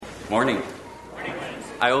Morning.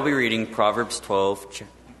 I will be reading Proverbs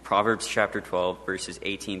chapter 12, verses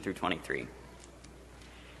 18 through 23.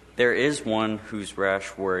 There is one whose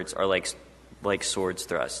rash words are like swords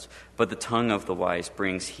thrust, but the tongue of the wise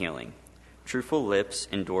brings healing. Truthful lips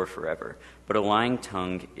endure forever, but a lying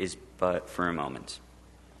tongue is but for a moment.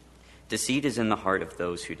 Deceit is in the heart of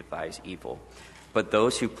those who devise evil, but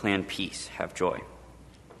those who plan peace have joy.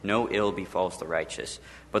 No ill befalls the righteous,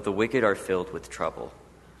 but the wicked are filled with trouble.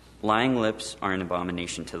 Lying lips are an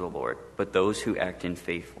abomination to the Lord, but those who act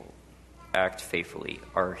faithfully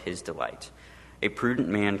are his delight. A prudent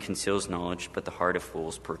man conceals knowledge, but the heart of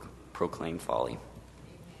fools proclaim folly.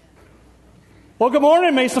 Well, good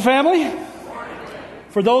morning, Mesa family.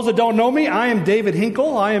 For those that don't know me, I am David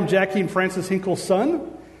Hinkle. I am Jackie and Francis Hinkle's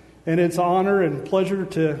son, and it's an honor and pleasure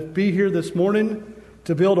to be here this morning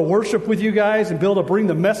to be able to worship with you guys and be able to bring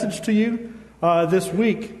the message to you this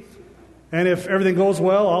week. And if everything goes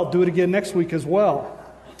well, I'll do it again next week as well.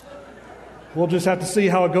 We'll just have to see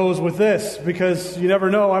how it goes with this, because you never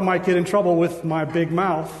know, I might get in trouble with my big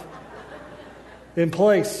mouth in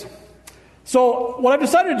place. So what I've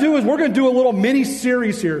decided to do is we're going to do a little mini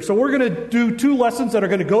series here. So we're going to do 2 lessons that are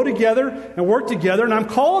going to go together and work together. And I'm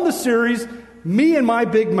calling the series, Me and My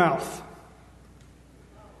Big Mouth.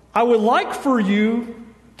 I would like for you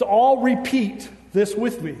to all repeat this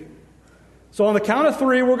with me. So on the count of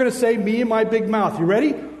 3, we're going to say, Me and My Big Mouth. You ready?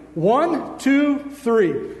 1, 2,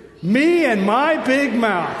 3. Me and my big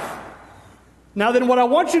mouth. Now then, what I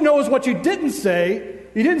want you to know is what you didn't say.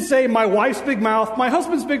 You didn't say my wife's big mouth, my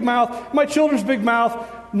husband's big mouth, my children's big mouth,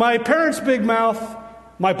 my parents' big mouth,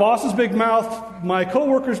 my boss's big mouth, my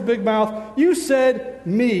coworker's big mouth. You said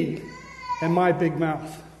me and my big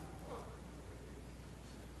mouth.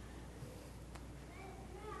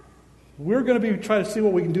 We're going to be trying to see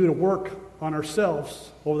what we can do to work on ourselves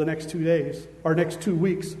over the next 2 days, or next 2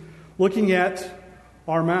 weeks, looking at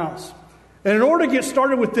our mouths. And in order to get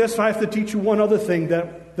started with this, I have to teach you one other thing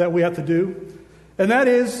that we have to do, and that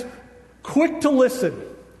is quick to listen,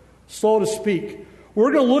 slow to speak.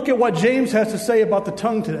 We're going to look at what James has to say about the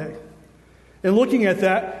tongue today, and looking at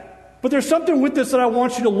that. But there's something with this that I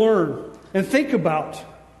want you to learn and think about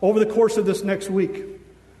over the course of this next week.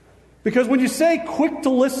 Because when you say quick to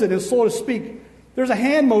listen and slow to speak, there's a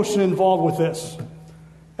hand motion involved with this.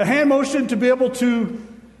 A hand motion to be able to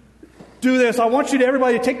do this. I want you to,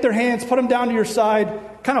 everybody, to take their hands, put them down to your side,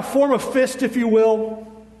 kind of form a fist, if you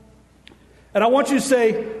will. And I want you to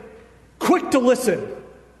say, quick to listen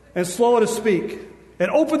and slow to speak.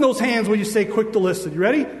 And open those hands when you say quick to listen. You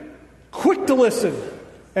ready? Quick to listen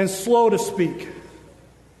and slow to speak.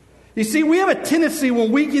 You see, we have a tendency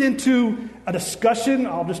when we get into a discussion,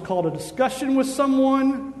 I'll just call it a discussion with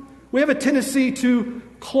someone, we have a tendency to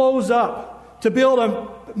close up, to be able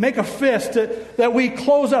to make a fist, that we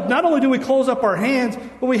close up. Not only do we close up our hands,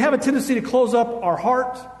 but we have a tendency to close up our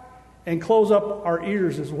heart and close up our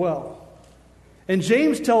ears as well. And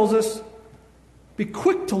James tells us, be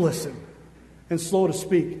quick to listen and slow to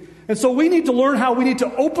speak. And so we need to learn how we need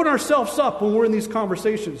to open ourselves up when we're in these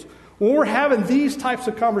conversations. When we're having these types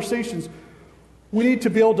of conversations, we need to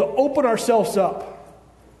be able to open ourselves up,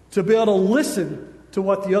 to be able to listen to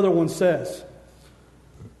what the other one says.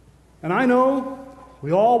 And I know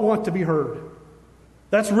we all want to be heard.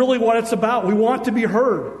 That's really what it's about. We want to be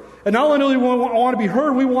heard. And not only do we want to be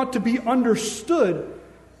heard, we want to be understood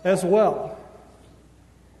as well.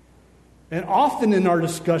 And often in our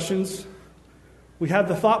discussions, we have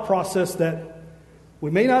the thought process that we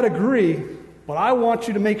may not agree, but I want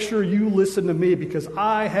you to make sure you listen to me because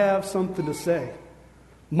I have something to say.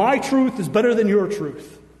 My truth is better than your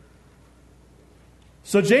truth.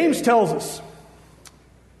 So James tells us,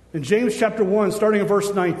 in James chapter 1, starting in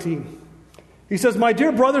verse 19, he says, My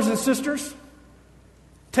dear brothers and sisters,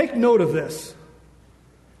 take note of this.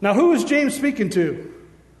 Now, who is James speaking to?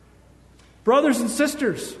 Brothers and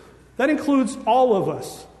sisters. That includes all of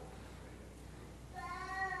us.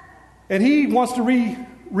 And he wants to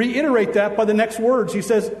reiterate that by the next words. He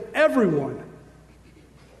says, everyone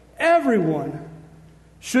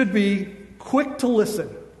should be quick to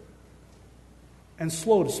listen and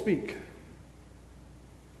slow to speak.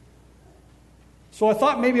 So I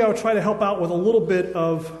thought maybe I would try to help out with a little bit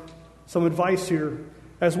of some advice here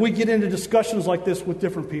as we get into discussions like this with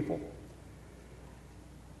different people.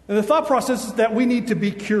 And the thought process is that we need to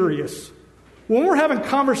be curious. When we're having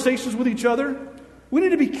conversations with each other, we need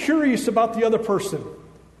to be curious about the other person.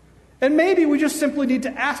 And maybe we just simply need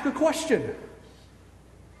to ask a question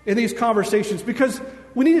in these conversations because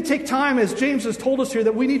we need to take time, as James has told us here,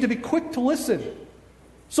 that we need to be quick to listen.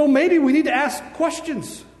 So maybe we need to ask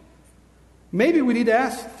questions. Maybe we need to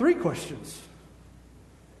ask 3 questions.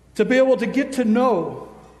 to be able to get to know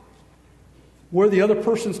where the other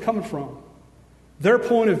person's coming from, their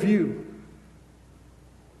point of view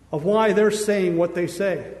of why they're saying what they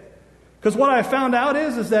say. Because what I found out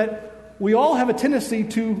is that we all have a tendency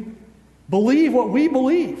to believe what we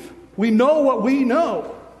believe. We know what we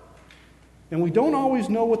know. And we don't always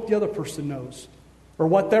know what the other person knows or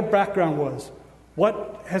what their background was,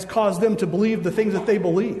 what has caused them to believe the things that they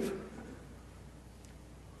believe.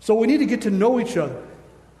 So we need to get to know each other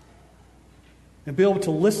and be able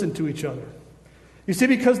to listen to each other. You see,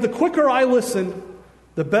 because the quicker I listen,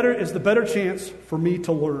 the better chance for me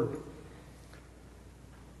to learn.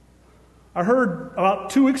 I heard about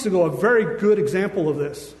 2 weeks ago a very good example of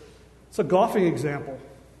this. It's a golfing example.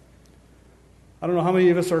 I don't know how many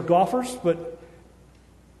of us are golfers, but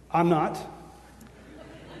I'm not.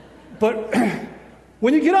 But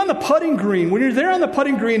when you get on the putting green, when you're there on the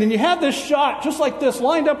putting green and you have this shot just like this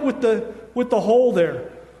lined up with the hole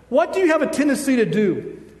there, what do you have a tendency to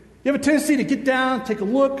do? You have a tendency to get down, take a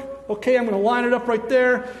look. Okay, I'm going to line it up right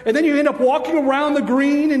there. And then you end up walking around the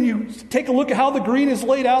green and you take a look at how the green is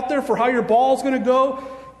laid out there for how your ball is going to go.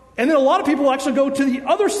 And then a lot of people actually go to the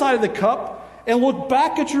other side of the cup and look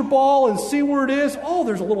back at your ball and see where it is. Oh,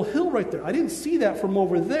 there's a little hill right there. I didn't see that from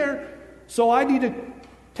over there. So I need to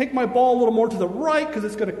take my ball a little more to the right because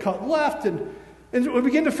it's going to cut left. And we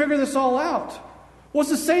begin to figure this all out. Well,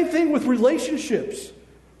 it's the same thing with relationships.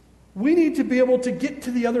 We need to be able to get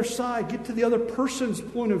to the other side, get to the other person's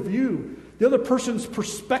point of view, the other person's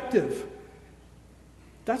perspective.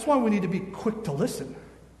 That's why we need to be quick to listen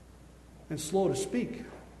and slow to speak,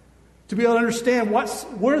 to be able to understand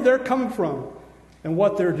where they're coming from and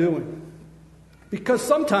what they're doing. Because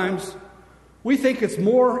sometimes we think it's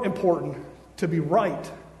more important to be right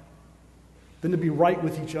than to be right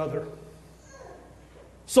with each other.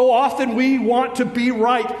 So often we want to be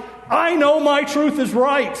right. I know my truth is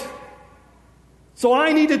right, so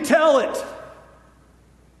I need to tell it.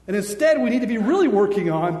 And instead, we need to be really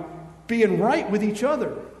working on being right with each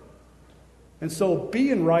other. And so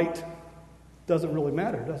being right doesn't really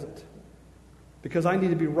matter, does it? Because I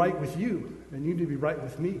need to be right with you, and you need to be right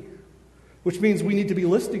with me. Which means we need to be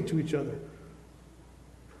listening to each other.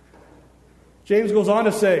 James goes on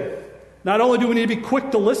to say, not only do we need to be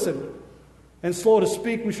quick to listen and slow to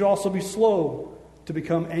speak, we should also be slow to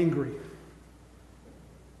become angry.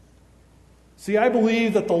 See, I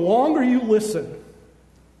believe that the longer you listen,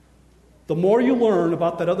 the more you learn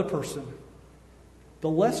about that other person, the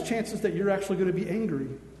less chances that you're actually going to be angry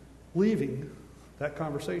leaving that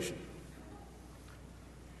conversation.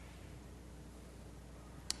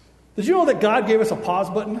 Did you know that God gave us a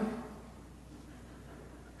pause button?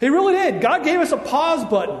 He really did. God gave us a pause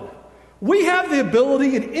button. We have the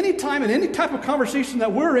ability at any time, in any type of conversation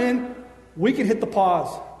that we're in, we can hit the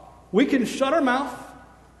pause. We can shut our mouth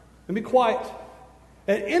and be quiet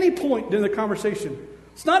at any point during the conversation.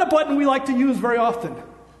 It's not a button we like to use very often.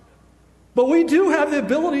 But we do have the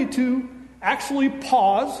ability to actually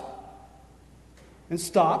pause and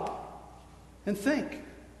stop and think.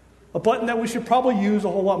 A button that we should probably use a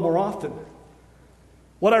whole lot more often.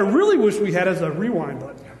 What I really wish we had is a rewind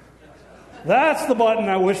button. That's the button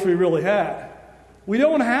I wish we really had. We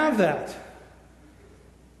don't have that.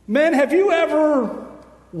 Men, have you ever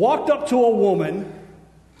walked up to a woman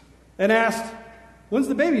and asked, when's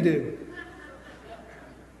the baby due?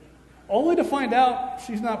 Only to find out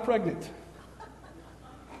she's not pregnant.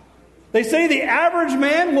 They say the average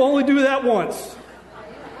man will only do that once.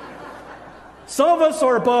 Some of us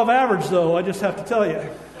are above average, though, I just have to tell you.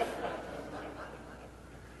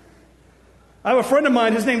 I have a friend of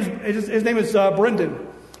mine, his name is Brendan.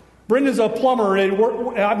 Brendan's a plumber,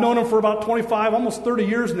 and I've known him for about 25, almost 30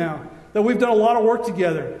 years now, that we've done a lot of work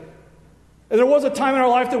together. And there was a time in our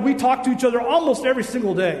life that we talked to each other almost every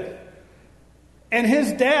single day. And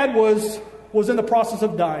his dad was in the process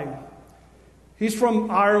of dying. He's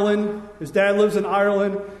from Ireland. His dad lives in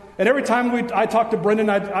Ireland. And every time I talked to Brendan,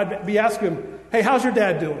 I'd be asking him, hey, how's your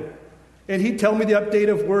dad doing? And he'd tell me the update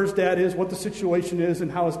of where his dad is, what the situation is,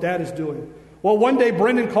 and how his dad is doing. Well, one day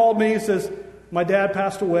Brendan called me and says, my dad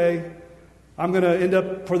passed away. I'm going to end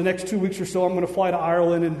up, for the next 2 weeks or so, I'm going to fly to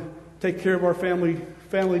Ireland and take care of our family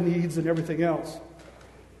needs and everything else.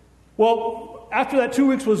 Well, after that 2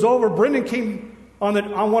 weeks was over, Brendan came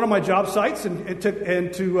on one of my job sites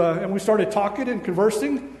and we started talking and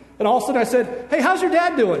conversing. And all of a sudden I said, hey, how's your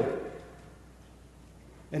dad doing?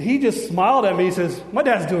 And he just smiled at me. He says, my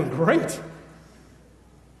dad's doing great.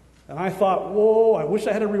 And I thought, whoa, I wish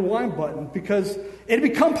I had a rewind button, because it had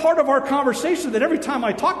become part of our conversation that every time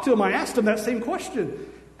I talked to him, I asked him that same question.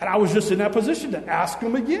 And I was just in that position to ask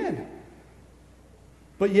him again.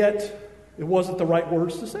 But yet, It wasn't the right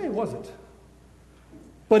words to say, was it?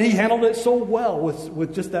 But he handled it so well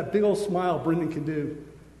with just that big old smile Brendan can do.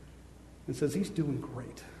 And says, he's doing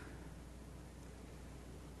great.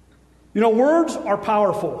 You know, words are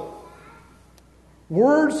powerful.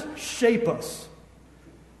 Words shape us.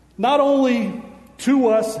 Not only to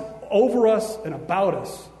us, over us, and about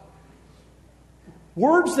us.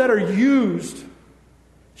 Words that are used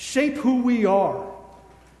shape who we are.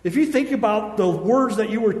 If you think about the words that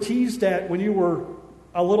you were teased at when you were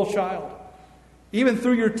a little child, even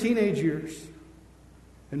through your teenage years,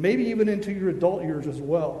 and maybe even into your adult years as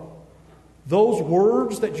well, those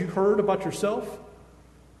words that you heard about yourself,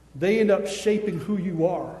 they end up shaping who you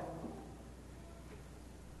are.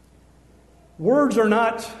 Words are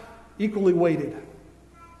not equally weighted.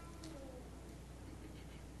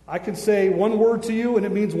 I can say one word to you and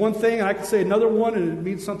it means one thing, and I can say another one and it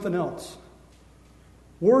means something else.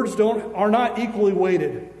 Words are not equally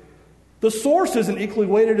weighted. The source isn't equally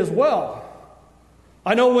weighted as well.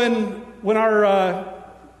 I know when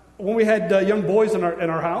we had young boys in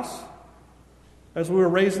our house, as we were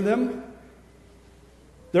raising them,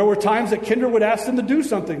 there were times that Kinder would ask them to do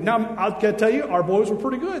something. Now, I'll tell you, our boys were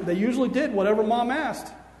pretty good. They usually did whatever Mom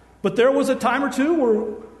asked. But there was a time or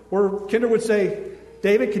two where Kinder would say,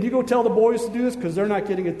 David, can you go tell the boys to do this? Because they're not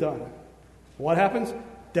getting it done. What happens?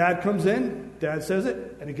 Dad comes in, Dad says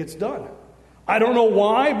it, and it gets done. I don't know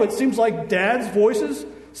why, but it seems like Dad's voices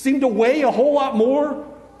seem to weigh a whole lot more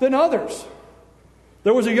than others.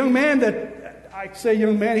 There was a young man that, I say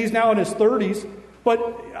young man, he's now in his 30s,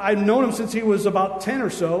 but I've known him since he was about 10 or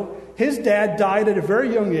so. His dad died at a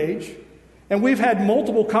very young age, and we've had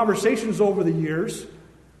multiple conversations over the years.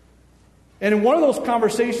 And in one of those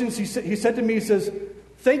conversations, he said to me, he says,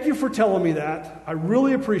 thank you for telling me that. I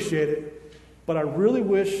really appreciate it, but I really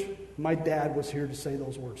wish my dad was here to say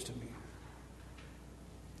those words to me.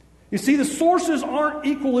 You see, the sources aren't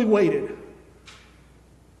equally weighted.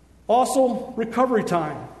 Also, recovery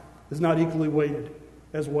time is not equally weighted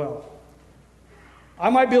as well. I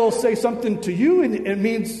might be able to say something to you and it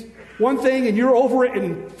means one thing and you're over it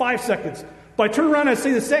in 5 seconds. But I turn around and I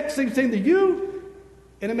say the same thing to you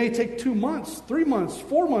and it may take 2 months, 3 months,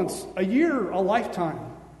 4 months, a year, a lifetime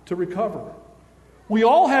to recover. We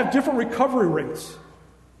all have different recovery rates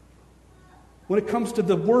when it comes to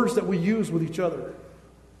the words that we use with each other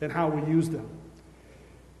and how we use them.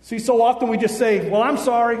 See, so often we just say, well, I'm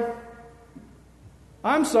sorry.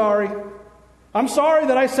 I'm sorry. I'm sorry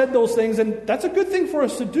that I said those things, and that's a good thing for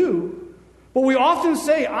us to do. But we often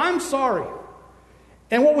say, I'm sorry.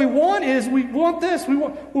 And what we want is, we want this. We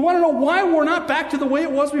want to know why we're not back to the way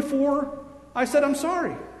it was before I said I'm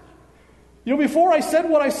sorry. You know, before I said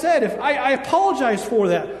what I said, if I apologize for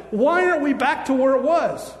that. Why aren't we back to where it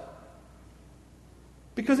was?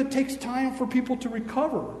 Because it takes time for people to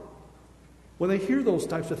recover when they hear those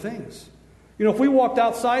types of things. You know, if we walked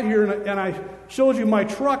outside here and I showed you my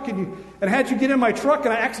truck and had you get in my truck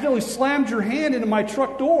and I accidentally slammed your hand into my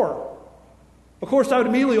truck door, of course I would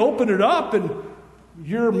immediately open it up and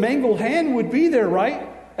your mangled hand would be there, right?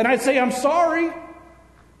 And I'd say, I'm sorry.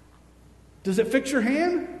 Does it fix your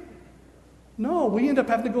hand? No, we end up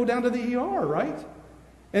having to go down to the ER, right?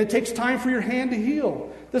 And it takes time for your hand to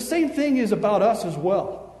heal. The same thing is about us as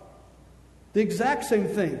well. The exact same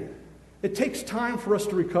thing. It takes time for us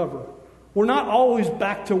to recover. We're not always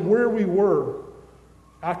back to where we were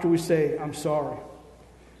after we say, I'm sorry.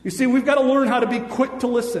 You see, we've got to learn how to be quick to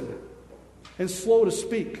listen and slow to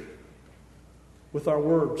speak with our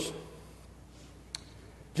words.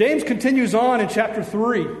 James continues on in chapter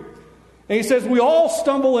 3, and he says, we all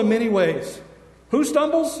stumble in many ways. Who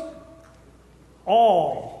stumbles?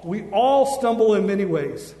 All. We all stumble in many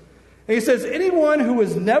ways. And he says, anyone who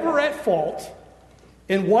is never at fault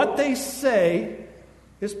in what they say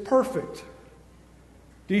is perfect.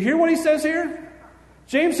 Do you hear what he says here?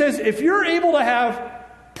 James says, if you're able to have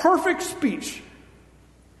perfect speech,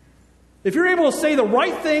 if you're able to say the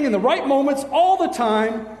right thing in the right moments all the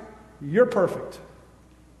time, you're perfect.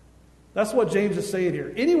 That's what James is saying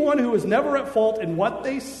here. Anyone who is never at fault in what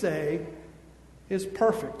they say is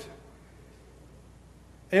perfect.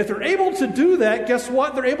 And if they're able to do that, guess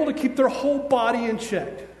what? They're able to keep their whole body in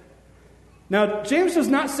check. Now, James does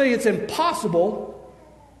not say it's impossible,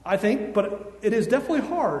 I think, but it is definitely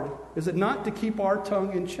hard, is it not, to keep our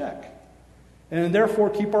tongue in check and therefore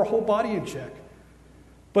keep our whole body in check.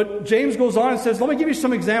 But James goes on and says, let me give you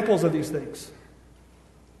some examples of these things.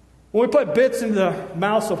 When we put bits in the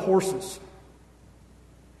mouths of horses,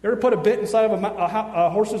 you ever put a bit inside of a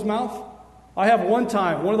horse's mouth? I have one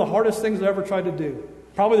time, one of the hardest things I ever tried to do.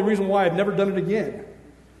 Probably the reason why I've never done it again.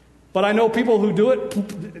 But I know people who do it,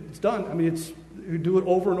 it's done. I mean, who do it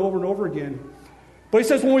over and over and over again. But he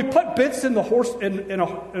says when we put bits in a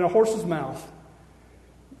horse's mouth,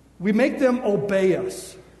 we make them obey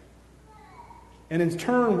us. And in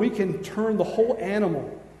turn, we can turn the whole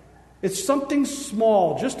animal. It's something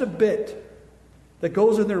small, just a bit, that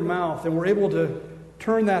goes in their mouth, and we're able to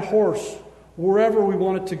turn that horse wherever we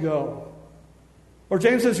want it to go. Or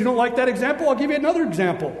James says, you don't like that example? I'll give you another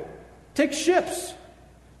example. Take ships.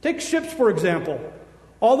 Take ships, for example.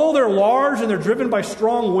 Although they're large and they're driven by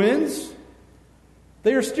strong winds,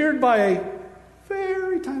 they are steered by a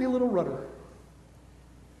very tiny little rudder,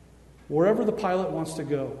 wherever the pilot wants to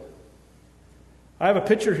go. I have a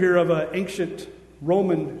picture here of an ancient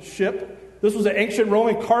Roman ship. This was an ancient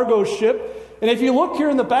Roman cargo ship. And if you look here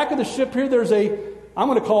in the back of the ship here, there's I'm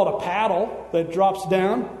going to call it a paddle that drops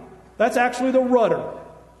down. That's actually the rudder.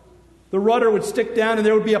 The rudder would stick down, and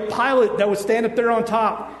there would be a pilot that would stand up there on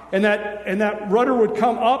top. And that rudder would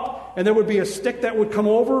come up, and there would be a stick that would come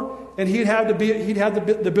over, and he'd have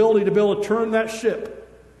the ability to be able to turn that ship.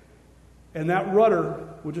 And that rudder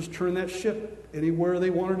would just turn that ship anywhere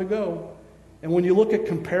they wanted to go. And when you look at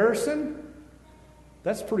comparison,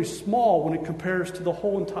 that's pretty small when it compares to the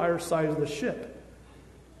whole entire size of the ship.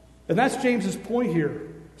 And that's James's point here.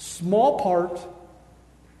 Small part,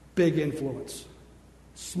 big influence.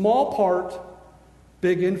 Small part,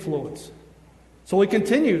 big influence. So he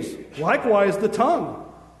continues. Likewise, the tongue.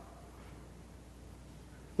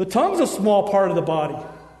 The tongue's a small part of the body,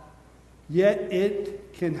 yet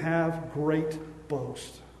it can have great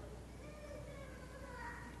boast.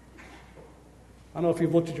 I don't know if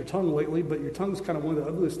you've looked at your tongue lately, but your tongue's kind of one of the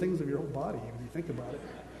ugliest things of your whole body, when you think about it.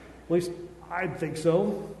 At least I think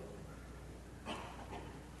so.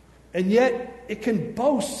 And yet, it can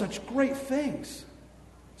boast such great things,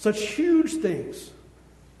 such huge things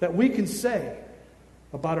that we can say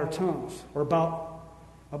about our tongues or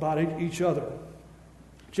about each other.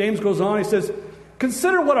 James goes on, he says,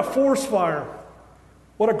 consider what a forest fire,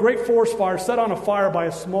 what a great forest fire set on a fire by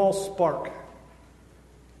a small spark.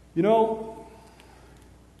 You know,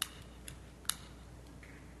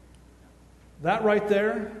 that right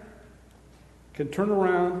there can turn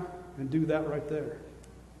around and do that right there.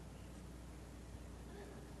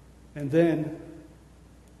 And then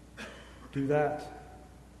do that.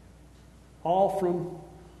 All from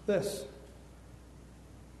this.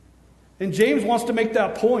 And James wants to make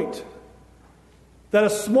that point. That a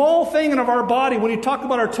small thing in our body, when you talk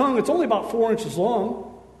about our tongue, it's only about 4 inches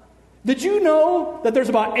long. Did you know that there's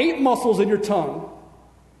about 8 muscles in your tongue?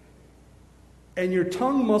 And your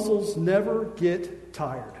tongue muscles never get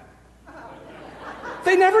tired.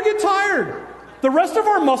 They never get tired. The rest of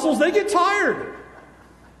our muscles, they get tired.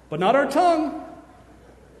 But not our tongue.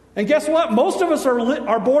 And guess what? Most of us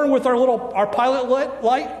are born with our pilot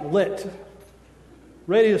light lit.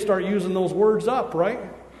 Ready to start using those words up, right?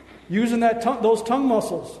 Using those tongue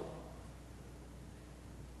muscles.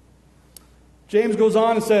 James goes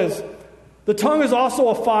on and says, the tongue is also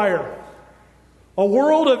a fire, a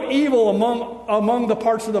world of evil among the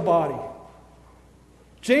parts of the body.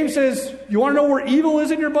 James says, you want to know where evil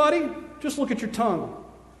is in your body? Just look at your tongue.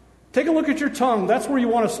 Take a look at your tongue. That's where you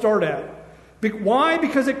want to start at. Why?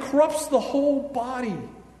 Because it corrupts the whole body.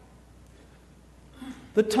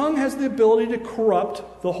 The tongue has the ability to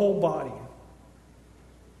corrupt the whole body.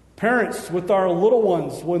 Parents with our little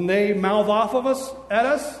ones, when they mouth off at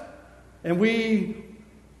us, and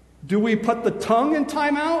do we put the tongue in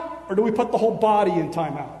timeout, or do we put the whole body in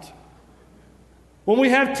timeout? When we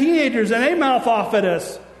have teenagers and they mouth off at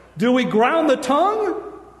us, do we ground the tongue,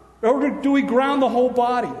 or do we ground the whole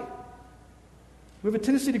body? We have a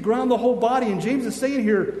tendency to ground the whole body, and James is saying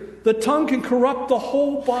here, the tongue can corrupt the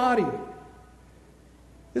whole body.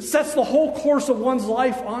 It sets the whole course of one's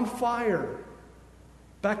life on fire.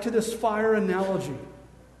 Back to this fire analogy.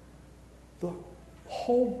 The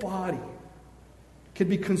whole body can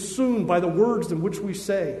be consumed by the words in which we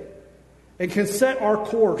say, and can set our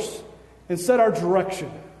course and set our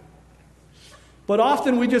direction. But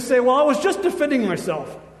often we just say, well, I was just defending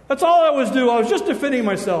myself. That's all I was doing. I was just defending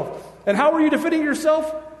myself. And how were you defending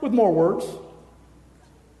yourself? With more words,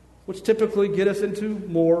 which typically get us into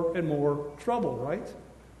more and more trouble, right?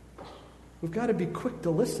 We've got to be quick to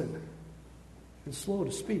listen and slow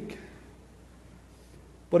to speak.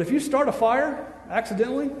 But if you start a fire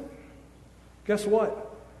accidentally, guess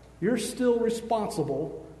what? You're still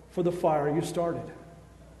responsible for the fire you started.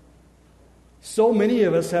 So many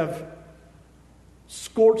of us have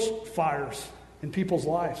scorched fires in people's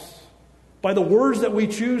lives by the words that we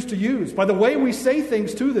choose to use, by the way we say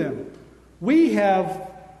things to them. We have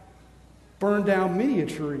burned down many a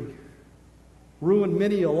tree, ruined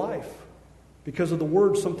many a life because of the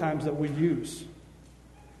words sometimes that we use.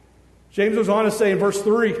 James goes on to say in verse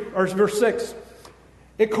 6,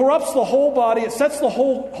 it corrupts the whole body, it sets the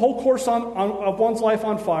whole course of one's life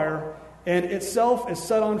on fire, and itself is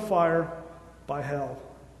set on fire by hell.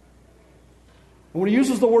 And when he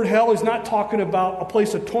uses the word hell, he's not talking about a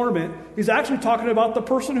place of torment. He's actually talking about the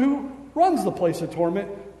person who runs the place of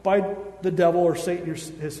torment by the devil or Satan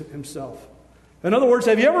himself. In other words,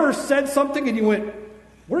 have you ever said something and you went,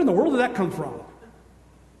 where in the world did that come from?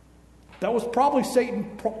 That was probably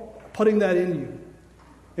Satan putting that in you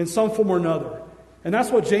in some form or another. And that's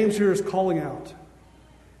what James here is calling out.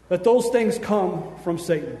 That those things come from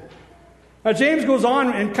Satan. Now James goes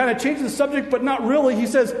on and kind of changes the subject, but not really. He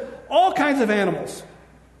says all kinds of animals,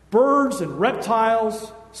 birds and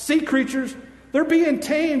reptiles, sea creatures, they're being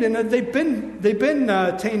tamed, and they've been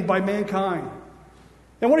tamed by mankind.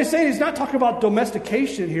 And what he's saying, he's not talking about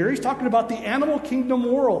domestication here. He's talking about the animal kingdom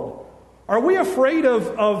world. Are we afraid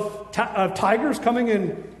of tigers coming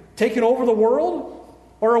and taking over the world?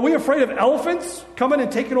 Or are we afraid of elephants coming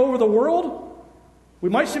and taking over the world? We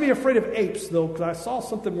might be afraid of apes, though, because I saw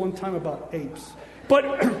something one time about apes.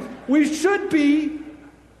 But we shouldn't be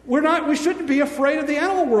afraid of the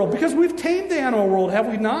animal world, because we've tamed the animal world, have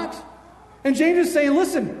we not? And James is saying,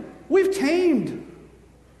 listen, we've tamed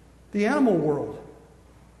the animal world.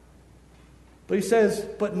 But he says,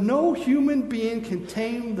 but no human being can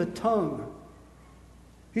tame the tongue.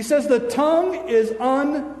 He says the tongue is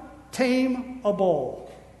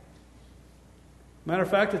untamable. Matter of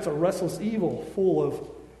fact, it's a restless evil full of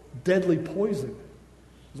deadly poison,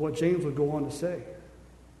 is what James would go on to say.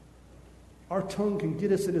 Our tongue can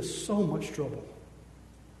get us into so much trouble.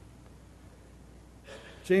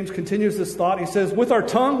 James continues this thought. He says, with our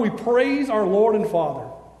tongue we praise our Lord and Father,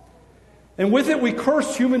 and with it we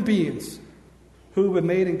curse human beings who have been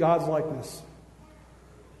made in God's likeness.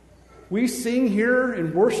 We sing here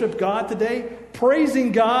and worship God today,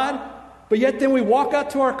 praising God, but yet then we walk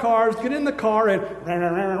out to our cars, get in the car, and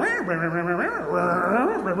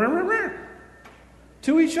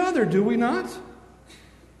to each other, do we not?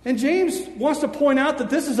 And James wants to point out that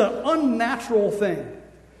this is an unnatural thing.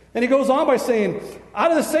 And he goes on by saying,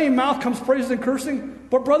 out of the same mouth comes praise and cursing,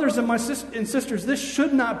 but brothers and sisters, this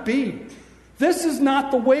should not be. This is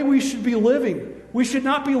not the way we should be living. We should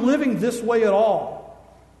not be living this way at all.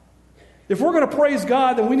 If we're going to praise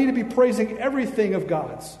God, then we need to be praising everything of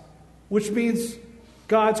God's, which means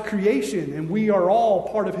God's creation, and we are all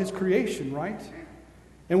part of His creation, right?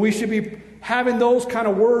 And we should be having those kind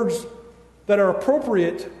of words that are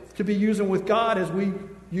appropriate to be using with God as we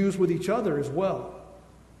use with each other as well.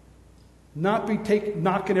 Not be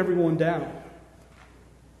knocking everyone down.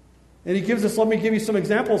 And he gives us, let me give you some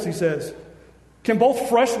examples, he says. Can both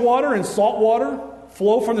fresh water and salt water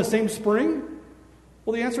flow from the same spring?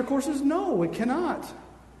 Well, the answer, of course, is no, it cannot.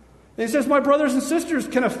 And he says, my brothers and sisters,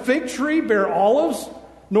 can a fig tree bear olives,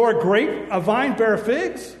 nor a vine bear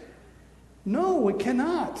figs? No, it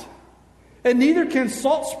cannot. And neither can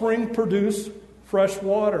salt spring produce fresh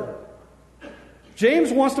water.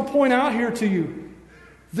 James wants to point out here to you,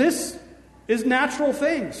 this is natural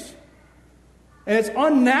things. And it's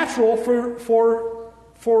unnatural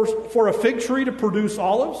for a fig tree to produce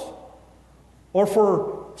olives, or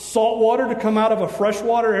for salt water to come out of a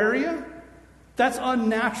freshwater area. That's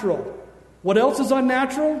unnatural. What else is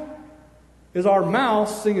unnatural? Is our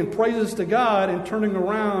mouths singing praises to God and turning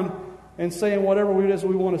around and saying whatever it is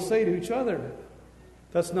we want to say to each other.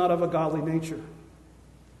 That's not of a godly nature.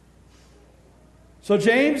 So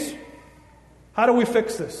James, how do we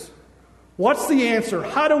fix this? What's the answer?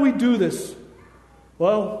 How do we do this?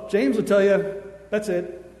 Well, James will tell you, that's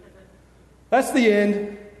it. That's the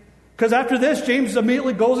end. Because after this, James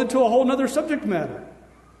immediately goes into a whole other subject matter.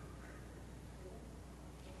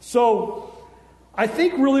 So, I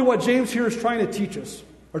think really what James here is trying to teach us,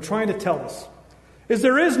 or trying to tell us, is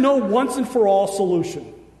there is no once and for all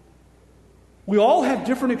solution. We all have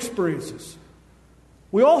different experiences.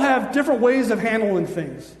 We all have different ways of handling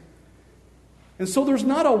things. And so there's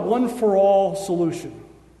not a one for all solution.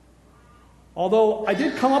 Although I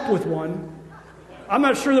did come up with one. I'm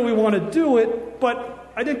not sure that we want to do it,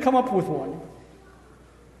 but I did come up with one.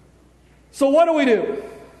 So what do we do?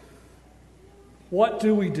 What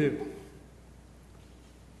do we do?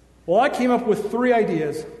 Well, I came up with 3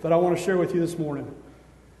 ideas that I want to share with you this morning.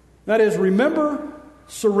 That is, remember,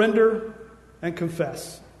 surrender, and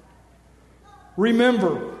confess.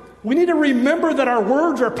 Remember. We need to remember that our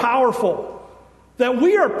words are powerful. That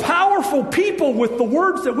we are powerful people with the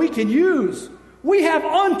words that we can use. We have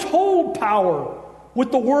untold power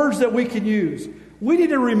with the words that we can use. We need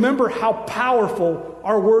to remember how powerful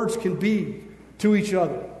our words can be to each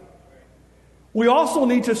other. We also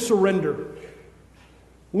need to surrender.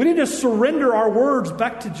 We need to surrender our words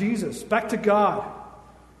back to Jesus, back to God.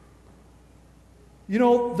 You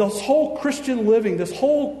know, this whole Christian living, this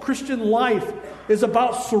whole Christian life is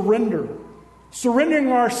about surrender.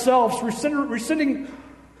 Surrendering ourselves, rescinding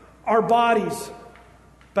our bodies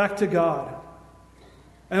back to God.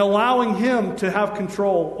 And allowing Him to have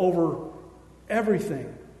control over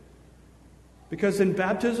everything. Because in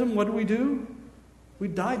baptism, what do? We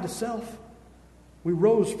died to self. We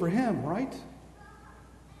rose for Him, right?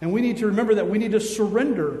 And we need to remember that we need to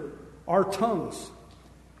surrender our tongues.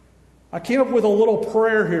 I came up with a little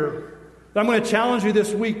prayer here that I'm going to challenge you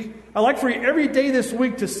this week. I'd like for you every day this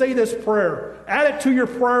week to say this prayer. Add it to your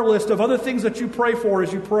prayer list of other things that you pray for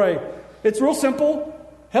as you pray. It's real simple.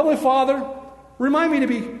 Heavenly Father, remind me to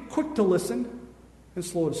be quick to listen and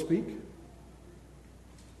slow to speak.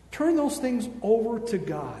 Turn those things over to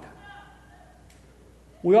God.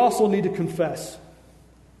 We also need to confess.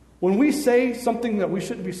 When we say something that we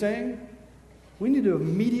shouldn't be saying, we need to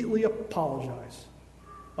immediately apologize.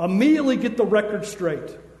 Immediately get the record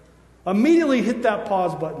straight. Immediately hit that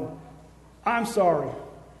pause button. I'm sorry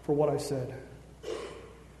for what I said.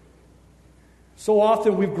 So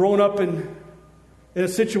often we've grown up in a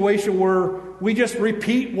situation where we just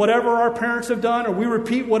repeat whatever our parents have done, or we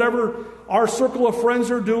repeat whatever our circle of friends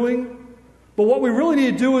are doing. But what we really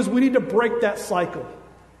need to do is we need to break that cycle.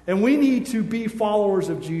 And we need to be followers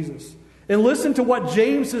of Jesus. And listen to what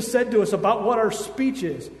James has said to us about what our speech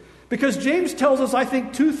is. Because James tells us, I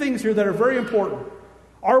think, two things here that are very important.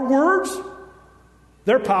 Our words,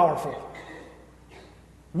 they're powerful.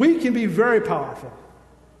 We can be very powerful.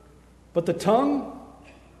 But the tongue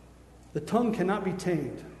cannot be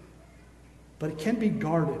tamed. But it can be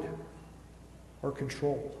guarded or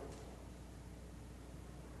controlled.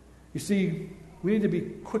 You see, we need to be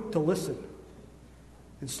quick to listen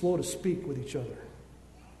and slow to speak with each other.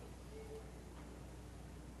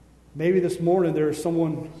 Maybe this morning there is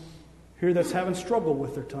someone here that's having struggle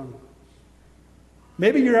with their tongue.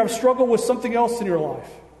 Maybe you have struggled with something else in your life.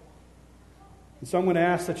 And so I'm going to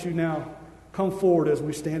ask that you now come forward as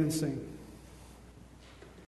we stand and sing.